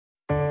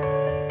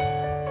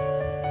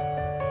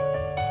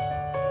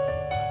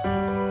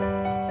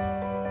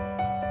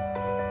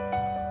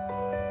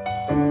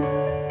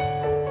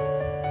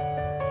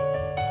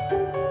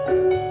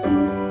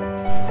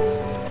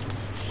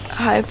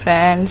Hi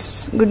friends,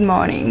 good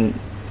morning.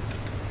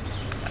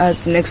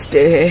 आज next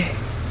day है,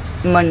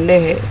 Monday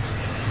है।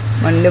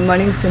 मंडे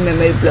मॉर्निंग से मैं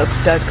मेरी ब्लॉग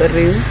स्टार्ट कर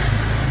रही हूँ।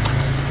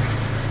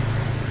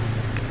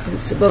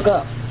 सुबह का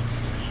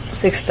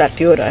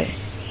 6:30 हो रहा है।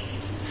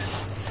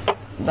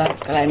 बाहर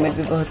क्लाइमेट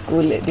भी बहुत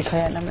कूल है,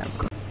 दिखाया ना मैं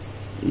आपको।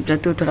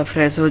 जाती हूँ, थोड़ा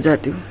फ्रेश हो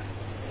जाती हूँ।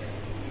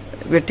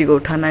 बेटी को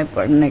उठाना है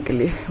पढ़ने के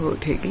लिए, वो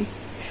उठेगी।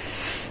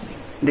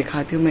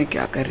 दिखाती हूँ मैं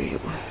क्या कर रही हूँ।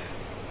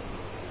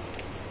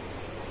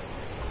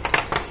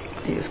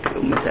 उसके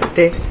रूम में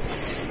चलते।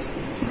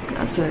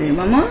 सॉरी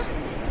मामा,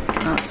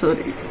 हाँ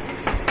सॉरी।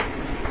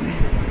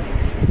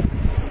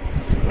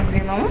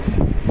 ओके मामा,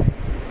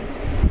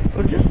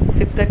 उठ जाओ।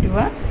 6:30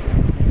 हुआ,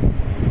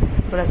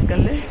 ब्रश कर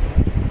ले,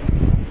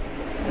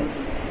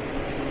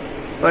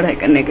 पढ़ाई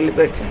करने के लिए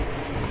बैठ जाओ।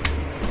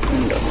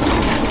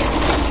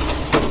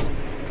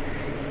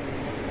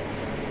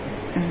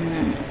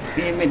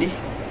 ये मेरी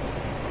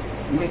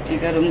बेटी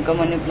का रूम का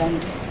मनी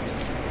प्लांट है,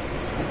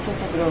 अच्छा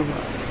सा ग्रो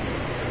हुआ।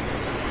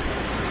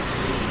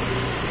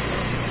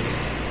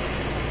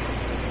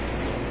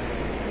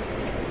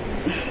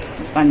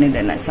 पानी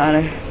देना है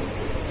सारे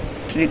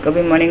ट्री को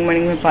भी।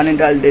 मॉर्निंग में पानी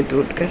डाल देती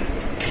हूँ उठकर।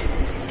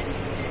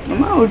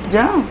 मम्मा उठ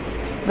जा,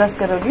 ब्रश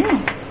करोगी?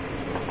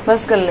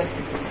 ब्रश कर ले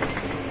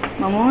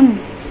मामून।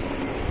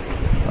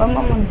 और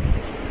मामून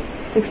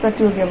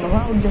 6:30 हो गया मम्मा,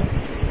 उठ जा।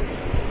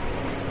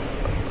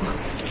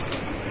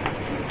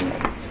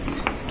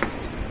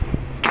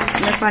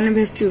 मैं पानी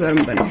भेजती हूँ,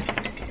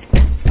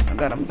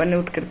 गर्म पानी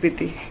उठकर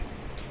पीती है।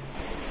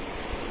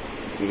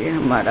 ये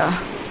हमारा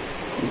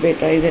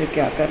बेटा इधर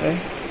क्या कर रहा है?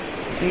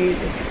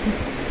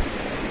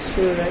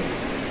 सो रहा है,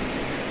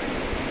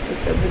 तो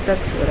तभी तक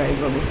सो रहा है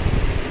बाबू।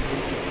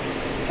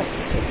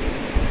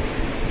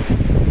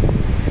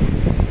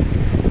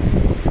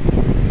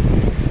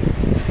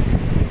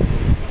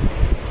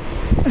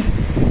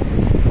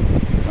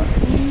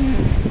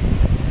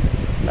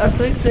 और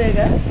तो ही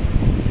सोएगा।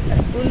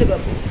 स्कूल है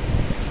बाबू,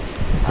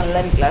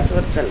 ऑनलाइन क्लास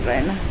वर्क चल रहा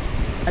है ना।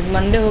 आज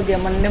मंडे हो गया,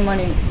 मंडे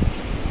मॉर्निंग।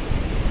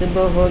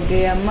 सुबह हो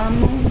गया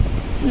मामू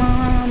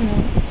मामू,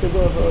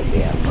 सुबह हो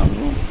गया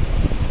मामू।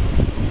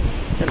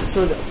 चलो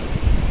सो जाओ।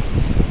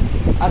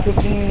 और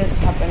 15 minutes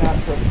half an hour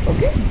so.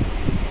 Okay,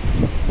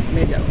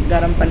 मैं जाऊँ,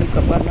 गर्म पानी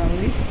का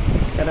बनाऊंगी।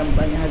 गर्म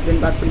पानी, हस्बैंड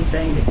बाथरूम से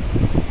आएंगे,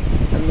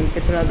 सब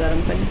मिलकर थोड़ा गर्म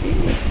पानी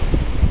पिएंगे।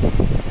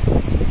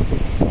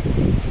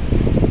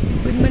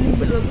 गुड मॉर्निंग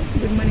बोलो,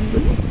 गुड मॉर्निंग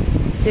बोलो।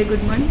 से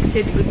गुड मॉर्निंग, से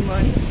good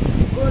morning,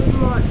 good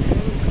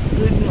morning,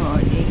 good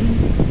morning.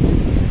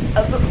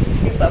 अब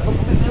पापा को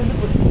भी मैं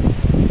गुड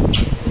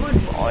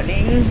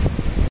मॉर्निंग।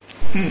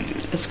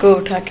 इसको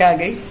उठा के आ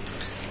गई,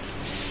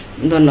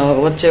 दोनों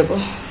बच्चे को।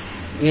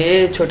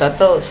 ये छोटा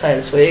तो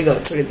शायद सोएगा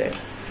थोड़ी देर।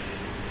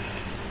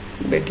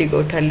 बेटी को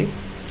उठा ली,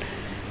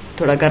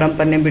 थोड़ा गर्म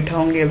पानी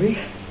बिठाऊंगी अभी।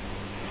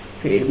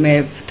 फिर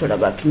मैं थोड़ा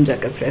बाथरूम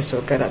जाकर फ्रेश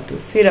होकर आती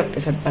हूँ, फिर आपके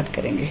साथ बात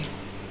करेंगे,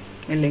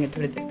 मिलेंगे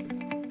थोड़ी देर।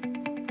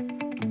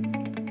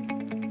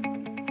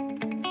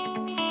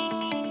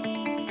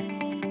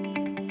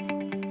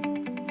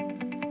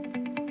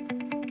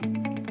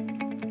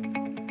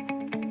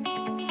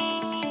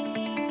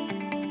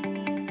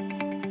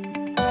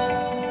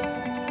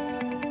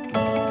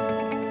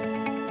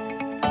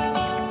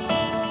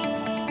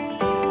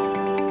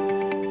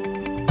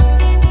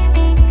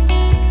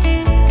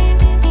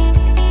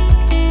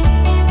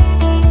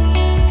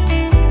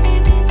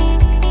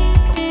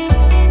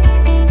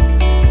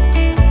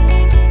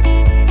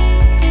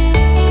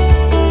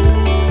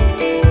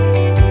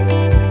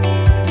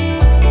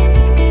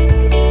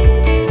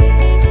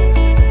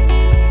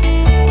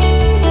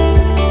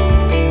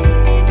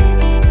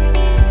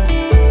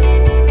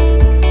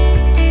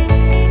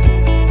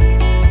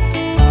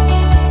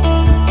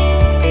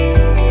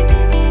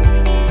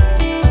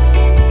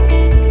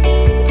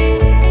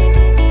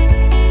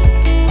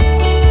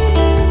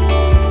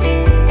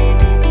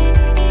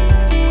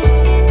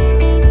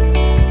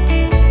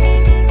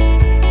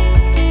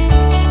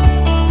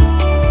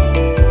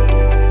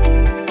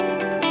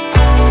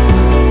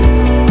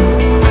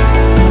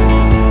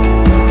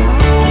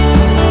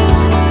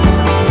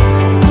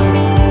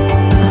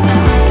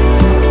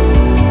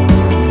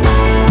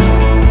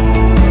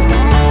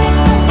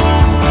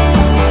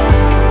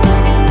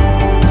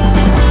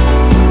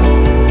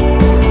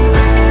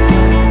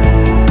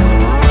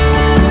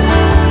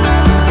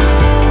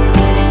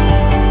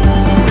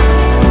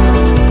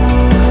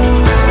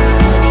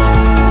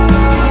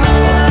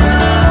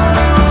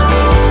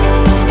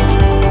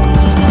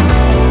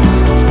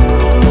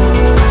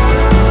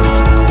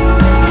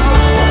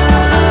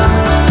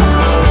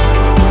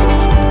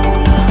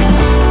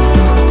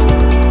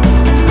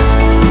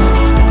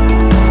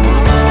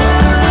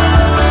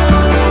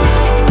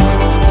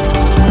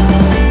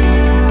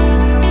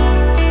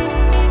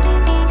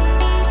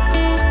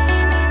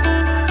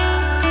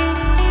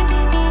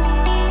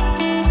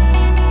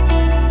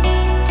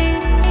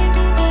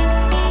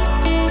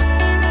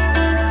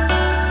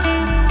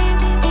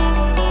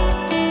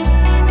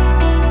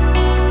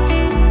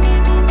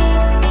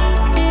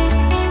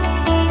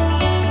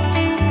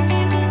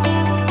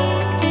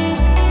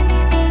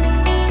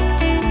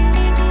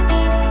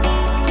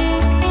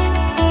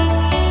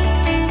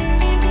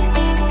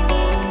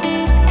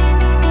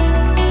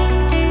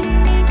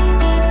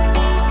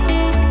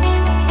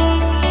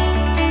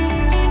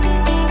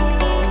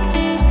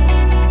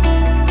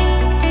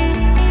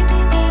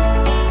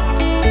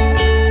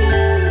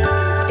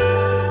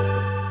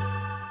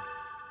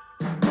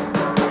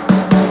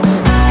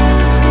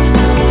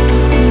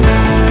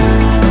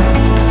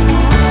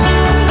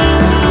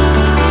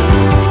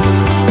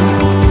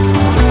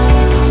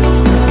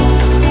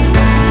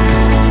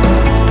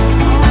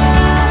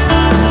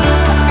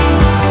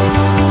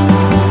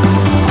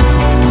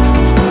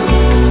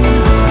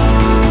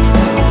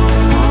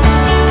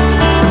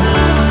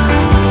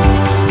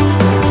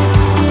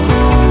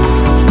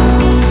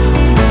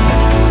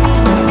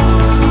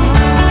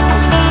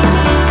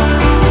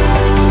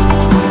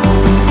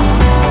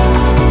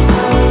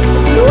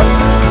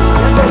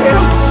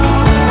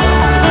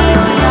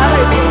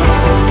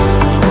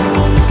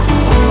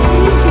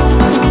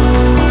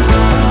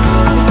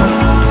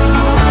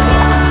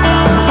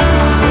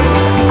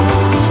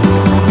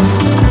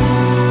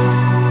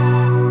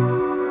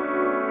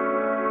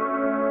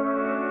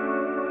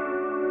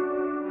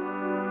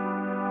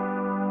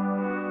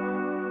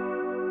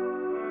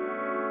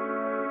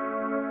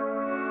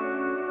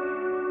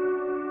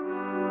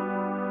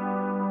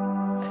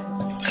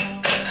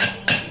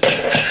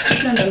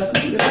 कितना डाला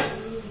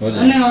हो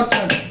जाएगा। नहीं और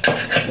थोड़ा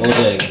हो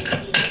जाएगा।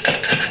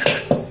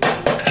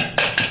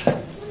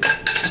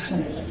 अच्छा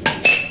नहीं लगा।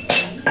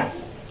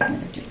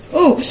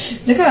 ओह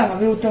देखा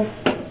अभी उतर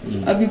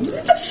अभी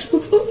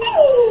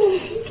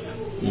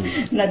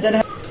नजर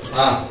है।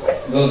 हाँ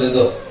दे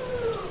दो।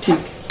 ठीक।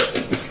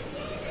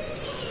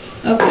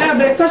 अब क्या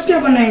ब्रेकफास्ट क्या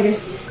बनाएंगे?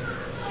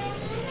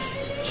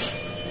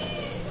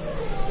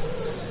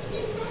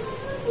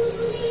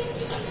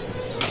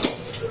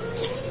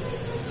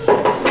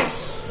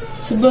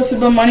 सुबह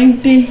सुबह मॉर्निंग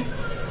टी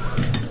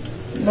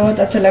बहुत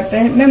अच्छा लगता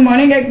है। मैं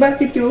मॉर्निंग एक बार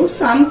पीती हूँ,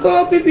 शाम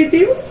को भी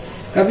पीती हूँ,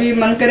 कभी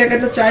मन करेगा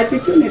तो चाय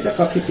पीती हूँ, नहीं तो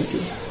कॉफी पीती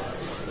हूँ।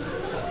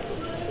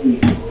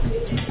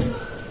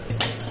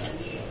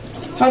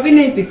 हबी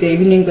नहीं पीते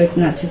इवनिंग को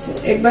इतना अच्छे से,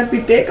 एक बार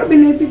पीते कभी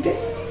नहीं पीते,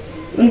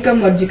 उनका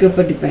मर्जी के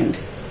ऊपर डिपेंड,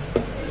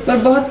 पर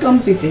बहुत कम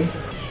पीते।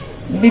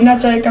 बिना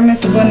चाय का मैं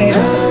सुबह नहीं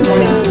रहता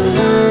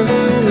मॉर्निंग।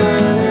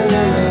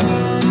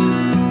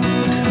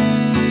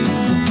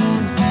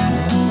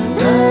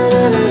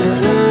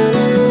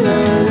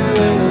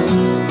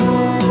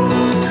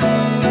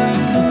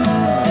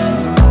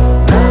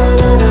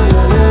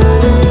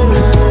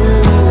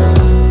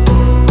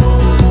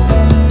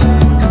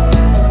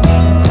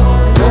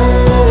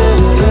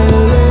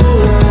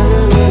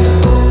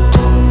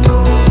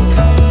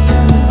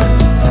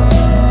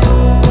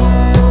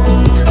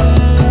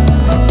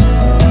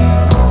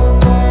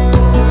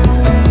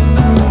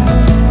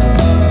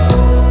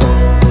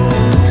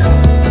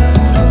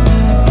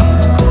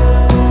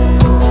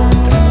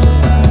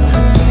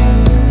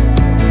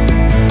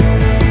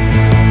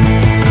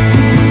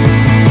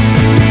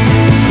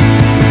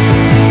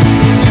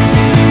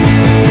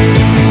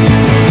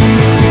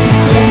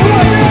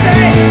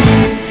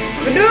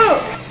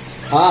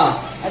 हाँ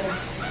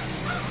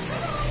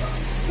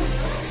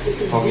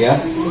हो गया।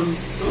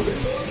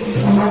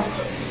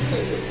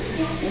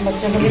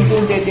 बच्चे को भी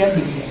दूध दे दिया।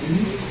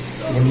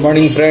 Good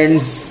morning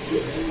friends.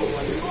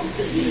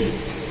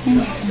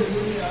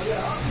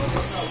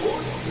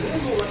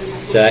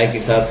 चाय के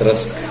साथ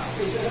रस्क।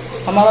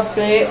 हमारा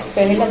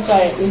पहला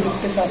चाय दूध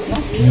के साथ ना,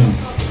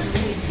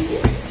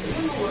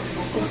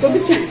 उसको भी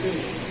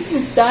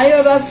चाय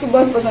और रस की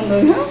बहुत पसंद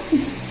होगा।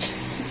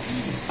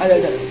 आजा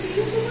आजा।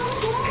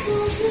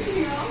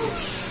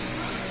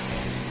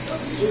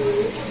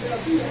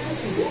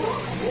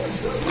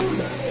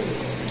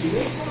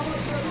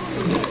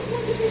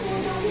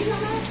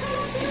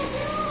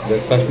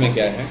 ब्रेकफास्ट में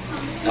क्या है?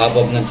 आप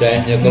अपना चाय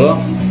एंजॉय करो,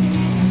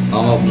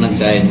 हम अपना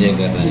चाय एंजॉय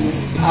कर रहे हैं।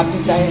 आप भी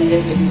चाय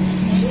एंजॉय करिए।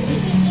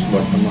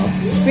 बॉटम अप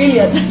पी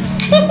लिया था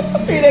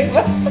फिर एक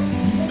बार।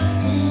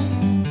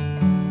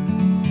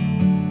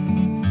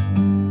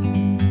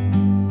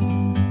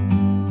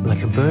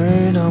 Like a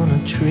bird on a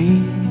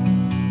tree,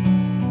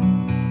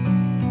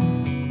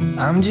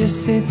 I'm just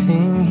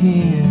sitting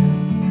here.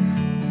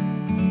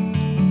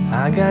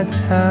 I got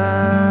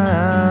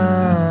time,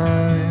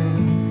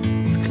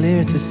 it's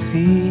clear to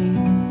see.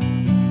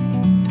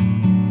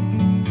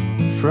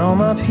 From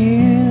up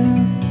here,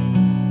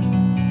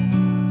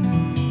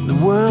 the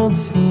world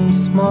seems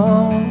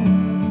small.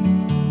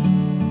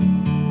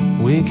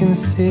 We can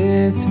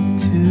sit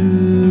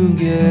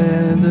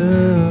together.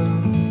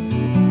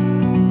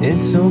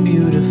 It's so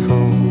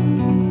beautiful,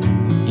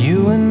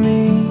 you and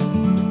me.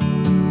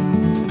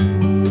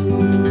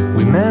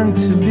 We meant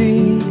to be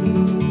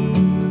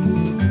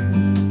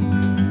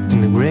in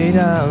the great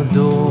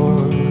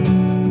outdoors,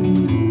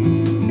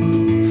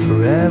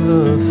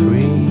 forever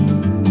free.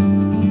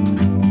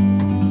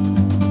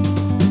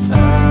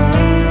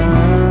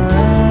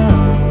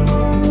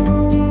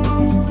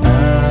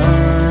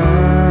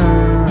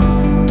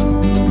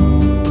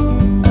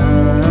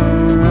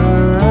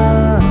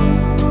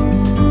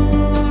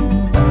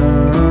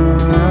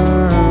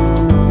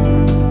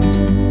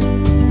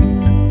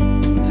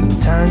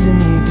 Sometimes you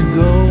need to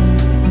go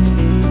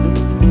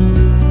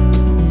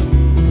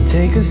and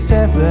take a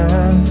step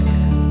back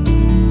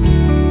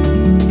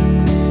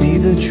to see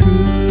the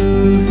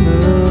truth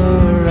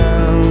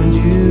around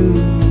you.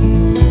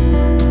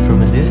 From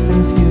a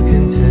distance you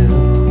can tell.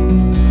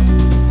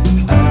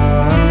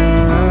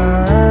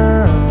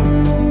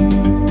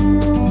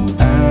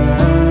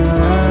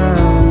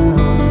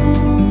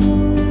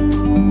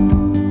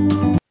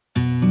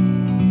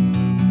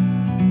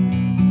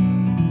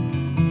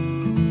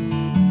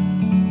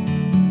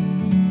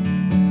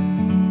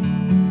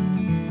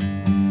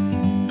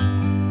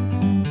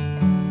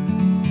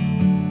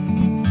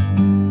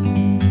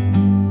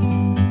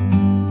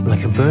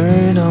 Like a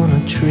bird on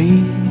a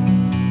tree,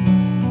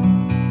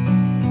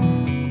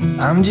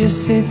 I'm just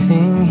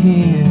sitting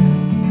here.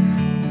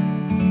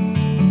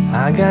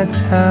 I got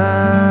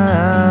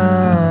time,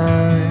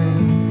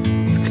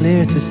 it's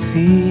clear to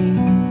see.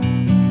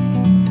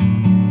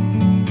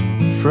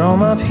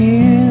 From up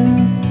here,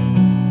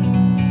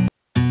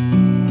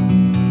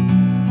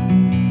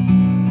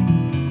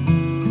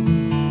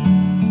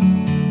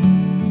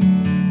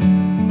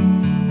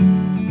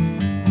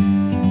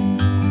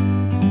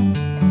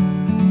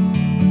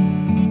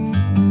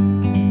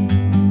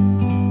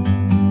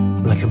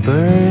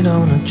 bird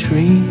on a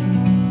tree.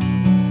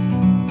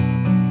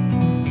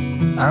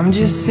 I'm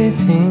just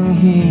sitting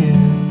here.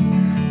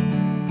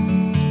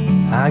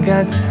 I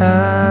got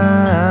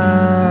time,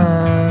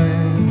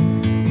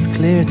 it's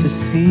clear to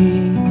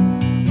see.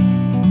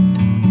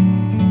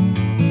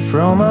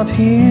 From up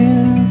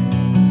here,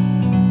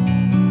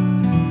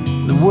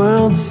 the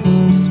world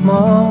seems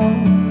small.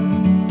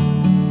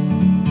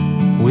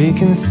 We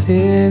can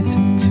sit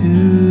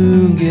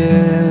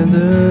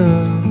together.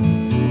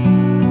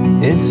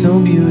 It's so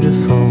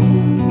beautiful,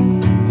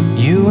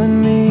 you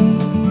and me.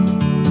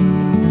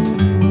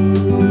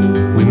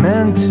 We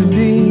meant to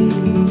be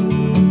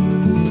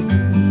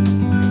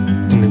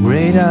in the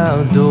great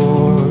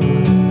outdoors,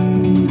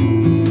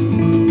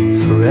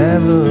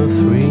 forever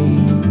free.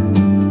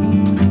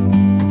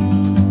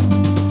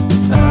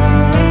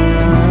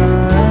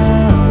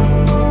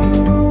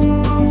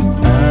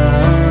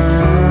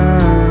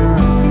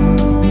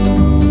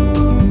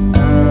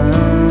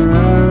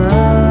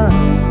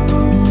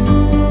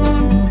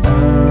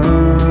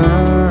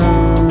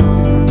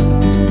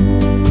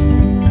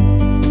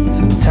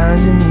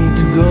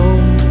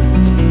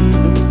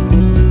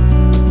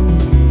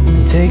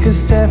 Take a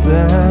step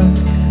back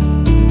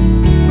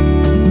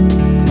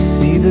to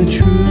see the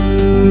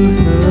truth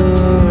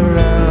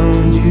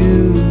around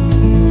you.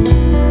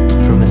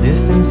 From a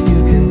distance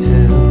you can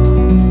tell.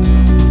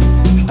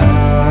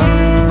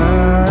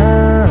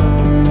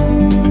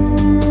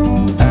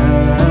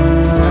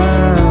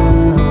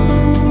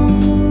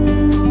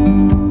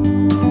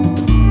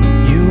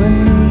 You and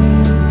me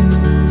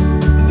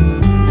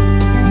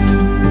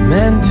were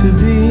meant to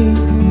be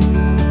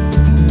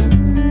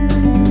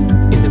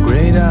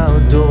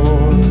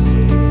outdoors,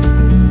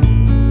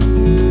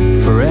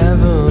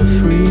 forever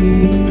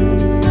free.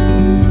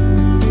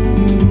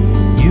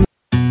 You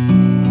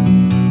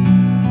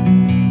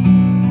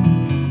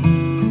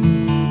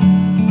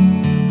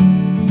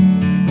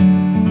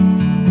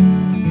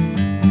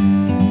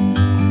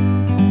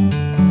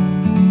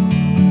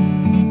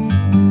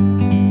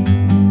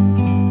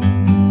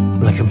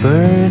like a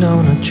bird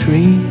on a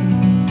tree.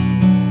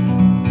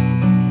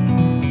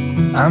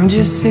 I'm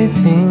just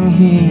sitting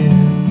here.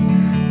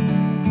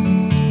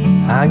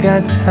 I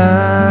got time,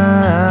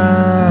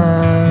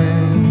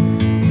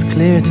 it's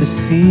clear to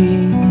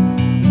see.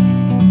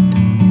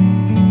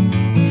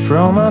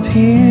 From up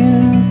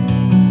here,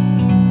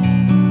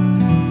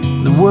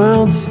 the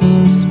world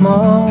seems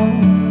small.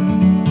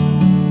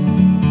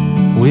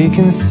 We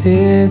can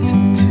sit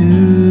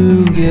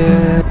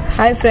together.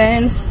 Hi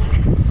friends,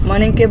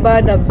 morning के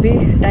बाद अब भी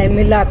time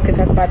मिला आपके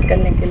साथ बात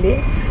करने के लिए।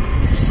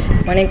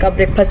 मॉर्निंग का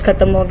ब्रेकफास्ट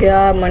ख़त्म हो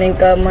गया,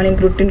 मॉर्निंग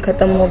रूटीन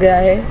ख़त्म हो गया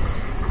है।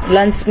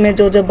 लंच में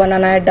जो जो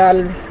बनाना है,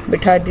 दाल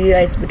बिठा दी,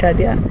 राइस बिठा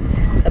दिया,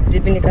 सब्जी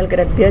भी निकाल के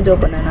रख दिया जो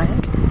बनाना है।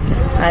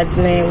 आज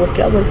मैं वो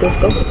क्या बोलते हैं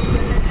उसको,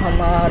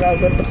 हमारा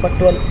उधर तो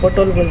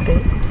पटोल बोलते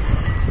हैं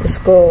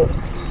उसको।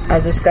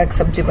 आज उसका एक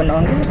सब्जी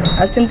बनाऊंगी।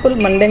 आज सिंपल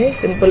मंडे है,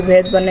 सिंपल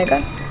वेज बनेगा।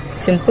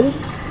 सिंपल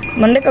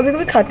मंडे कभी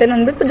कभी खाते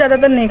नॉनवेज, पर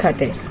ज़्यादातर नहीं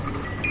खाते,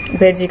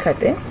 वेज ही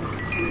खाते।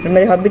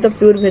 मेरे हब्बी तो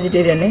प्योर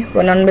वेजिटेरियन है,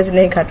 वो नॉनवेज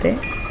नहीं खाते।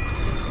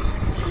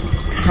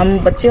 हम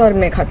बच्चे और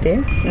मैं खाते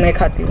हैं, मैं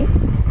खाती हूँ।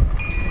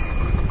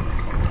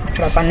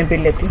 थोड़ा पानी पी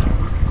लेती हूँ।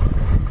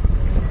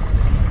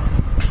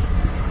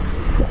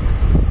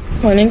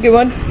 मॉर्निंग के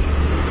बाद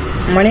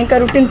मॉर्निंग का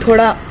रूटीन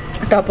थोड़ा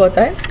टफ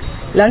होता है।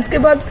 लंच के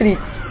बाद फ्री,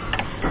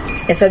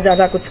 ऐसा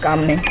ज़्यादा कुछ काम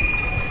नहीं।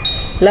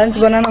 लंच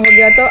बनाना हो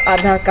गया तो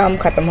आधा काम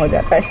ख़त्म हो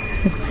जाता है।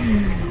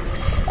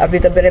 अभी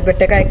तो मेरे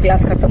बेटे का एक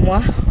क्लास ख़त्म हुआ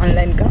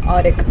ऑनलाइन का,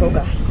 और एक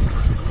होगा,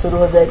 शुरू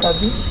हो जाएगा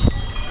अभी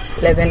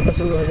 11 को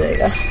शुरू हो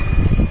जाएगा।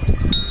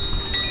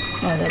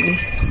 और अभी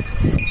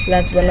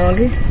लंच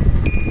बनाऊंगी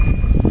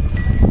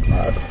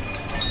और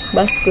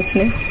बस कुछ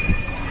नहीं।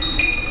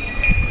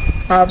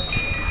 आप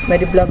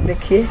मेरी ब्लॉग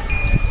देखिए,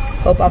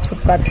 होप आप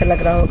सबको अच्छा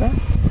लग रहा होगा।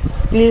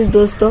 प्लीज़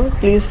दोस्तों,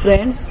 प्लीज़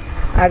फ्रेंड्स,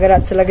 अगर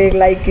अच्छा लगे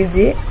लाइक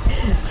कीजिए,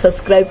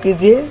 सब्सक्राइब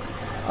कीजिए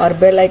और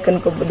बेल आइकन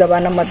को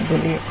दबाना मत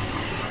भूलिए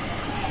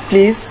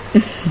please.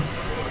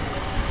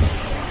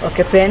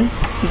 Okay friend,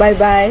 bye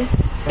bye,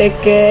 take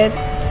care,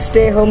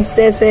 stay home,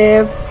 stay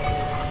safe.